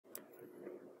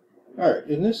Alright,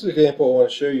 in this example I want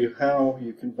to show you how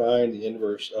you can find the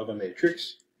inverse of a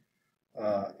matrix.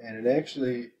 And it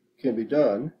actually can be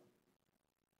done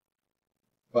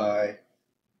by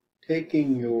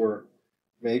taking your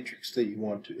matrix that you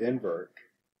want to invert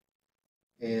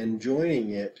and joining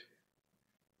it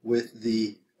with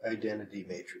the identity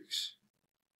matrix.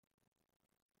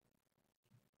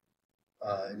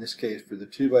 In this case, for the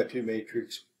 2 by 2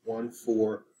 matrix 1,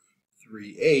 4,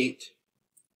 3, 8,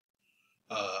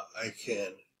 I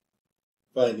can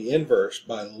find the inverse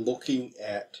by looking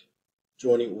at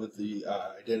joining it with the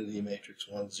identity matrix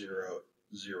 1, 0,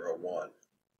 0, 1.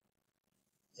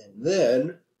 And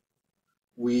then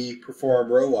we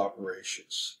perform row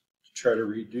operations to try to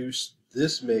reduce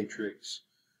this matrix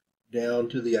down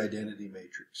to the identity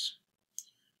matrix.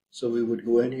 So we would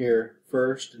go in here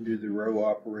first and do the row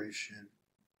operation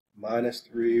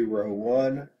 -3 row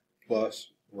 1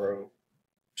 plus row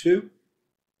 2.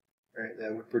 Right,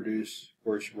 that would produce, of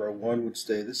course, row 1 would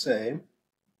stay the same,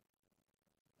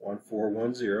 1, 4,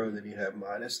 1, 0, and then you have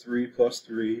 -3 plus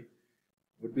 3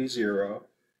 would be 0.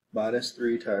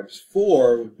 -3 times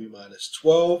 4 would be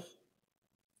 -12,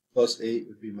 plus 8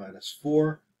 would be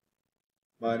 -4.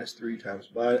 -3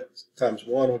 times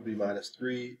 1 would be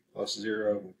 -3, plus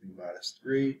 0 would be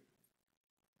 -3.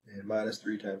 And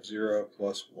 -3 times 0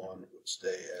 plus 1 would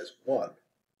stay as 1.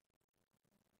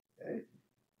 Okay.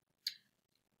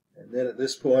 And then at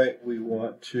this point we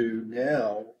want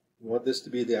this to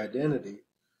be the identity.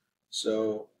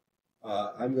 So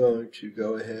I'm going to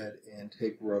go ahead and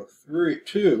take row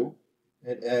 2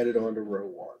 and add it onto row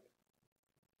 1.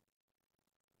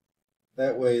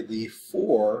 That way the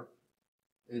 4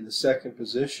 in the second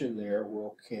position there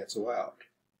will cancel out.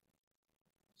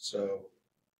 So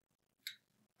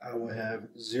I will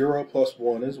have 0 plus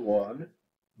 1 is 1,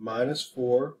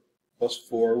 -4 plus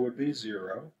 4 would be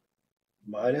 0,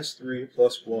 -3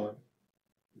 plus 1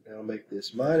 would now make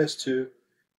this -2,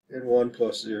 and 1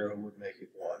 plus 0 would make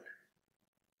it 1.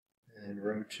 And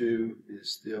row 2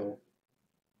 is still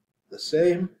the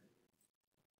same.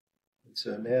 And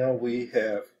so now we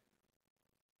have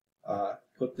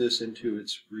put this into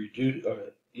its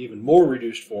even more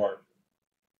reduced form.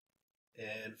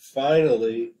 And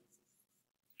finally,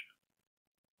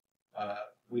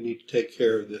 we need to take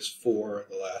care of this 4 in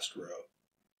the last row.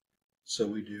 So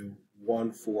we do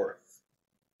 1/4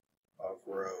 of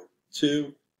row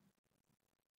 2,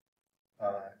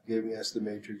 giving us the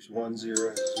matrix 1,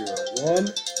 0, 0,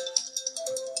 1.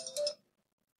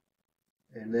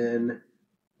 And then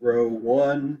row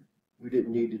 1, we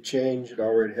didn't need to change. It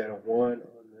already had a 1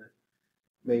 on the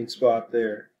main spot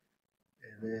there.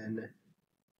 And then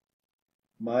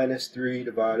 -3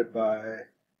 divided by,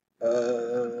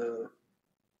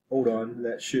 hold on,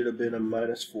 that should have been a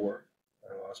 -4.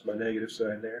 I lost my negative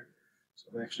sign there. So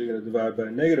I'm actually going to divide by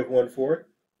 -1/4.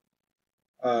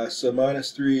 So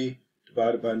 -3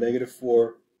 divided by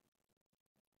 -4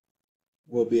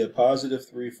 will be a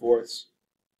 +3/4.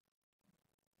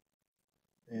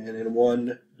 And then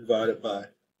 1 divided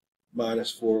by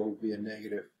 -4 will be a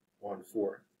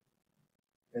 -1/4.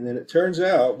 And then it turns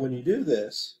out when you do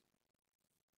this,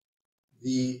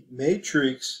 the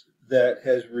matrix that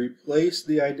has replaced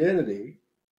the identity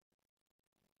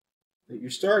that you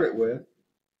started with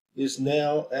is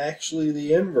now actually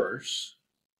the inverse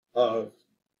of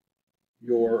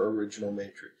your original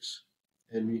matrix.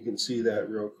 And you can see that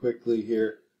real quickly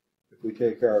here. If we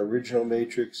take our original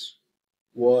matrix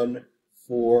 1,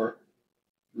 4,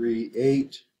 3,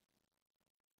 8,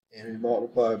 and we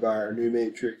multiply by our new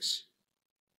matrix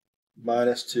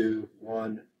 -2,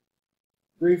 1,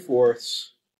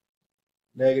 3/4,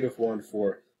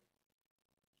 -1/4,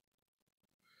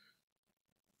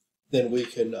 then we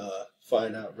can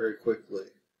find out very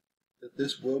quickly that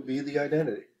this will be the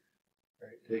identity.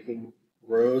 Right? Taking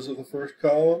rows of the first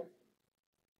column,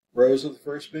 rows of the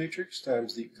first matrix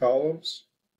times the columns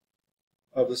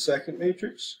of the second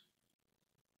matrix.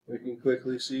 We can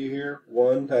quickly see here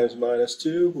 1 times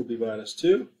 -2 will be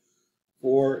 -2.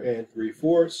 4 and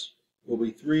 3/4 will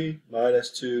be 3.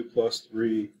 -2 plus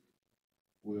 3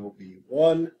 will be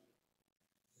 1.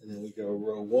 And then we go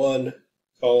row 1,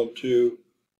 column 2.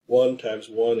 1 times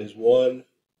 1 is 1.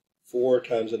 4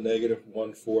 times a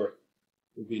 -1/4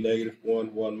 would be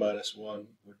 -1. 1 minus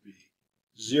 1 would be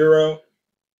 0.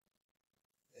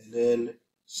 And then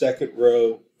second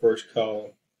row, first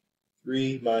column.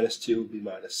 3 minus 2 would be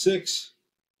 -6.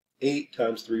 8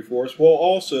 times 3/4 will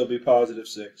also be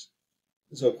 +6.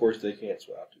 And so, of course, they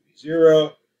cancel out to be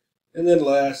 0. And then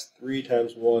last, 3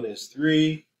 times 1 is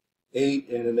 3. 8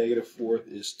 and a -1/4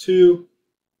 is 2.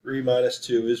 3 minus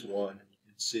 2 is 1.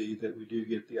 You can see that we do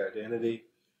get the identity.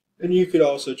 And you could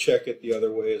also check it the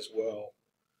other way as well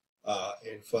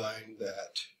and find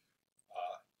that,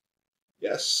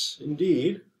 yes,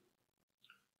 indeed,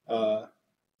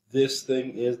 this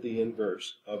thing is the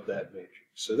inverse of that matrix.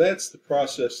 So that's the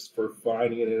process for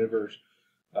finding an inverse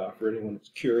for anyone that's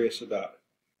curious about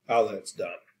how that's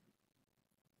done.